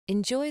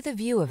Enjoy the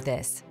view of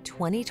this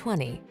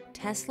 2020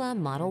 Tesla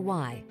Model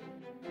Y.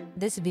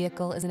 This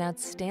vehicle is an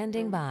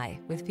outstanding buy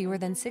with fewer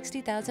than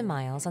 60,000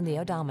 miles on the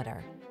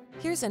odometer.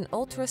 Here's an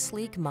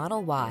ultra-sleek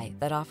Model Y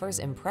that offers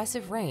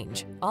impressive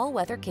range,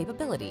 all-weather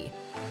capability,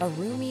 a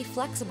roomy,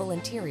 flexible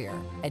interior,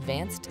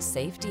 advanced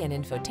safety and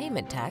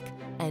infotainment tech,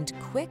 and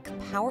quick,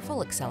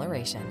 powerful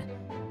acceleration.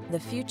 The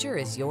future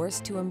is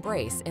yours to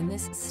embrace in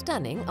this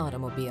stunning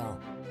automobile.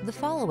 The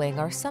following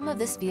are some of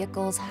this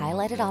vehicle's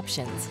highlighted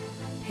options: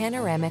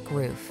 panoramic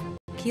roof,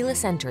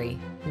 keyless entry,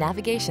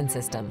 navigation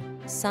system,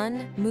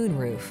 sun, moon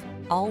roof,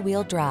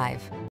 all-wheel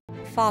drive,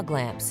 fog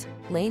lamps,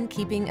 lane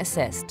keeping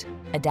assist,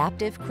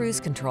 adaptive cruise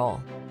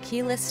control,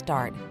 keyless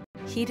start,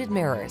 heated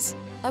mirrors.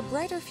 A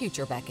brighter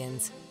future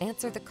beckons.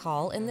 Answer the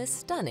call in this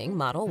stunning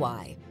Model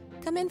Y.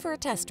 Come in for a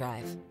test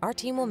drive. Our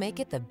team will make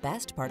it the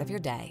best part of your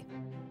day.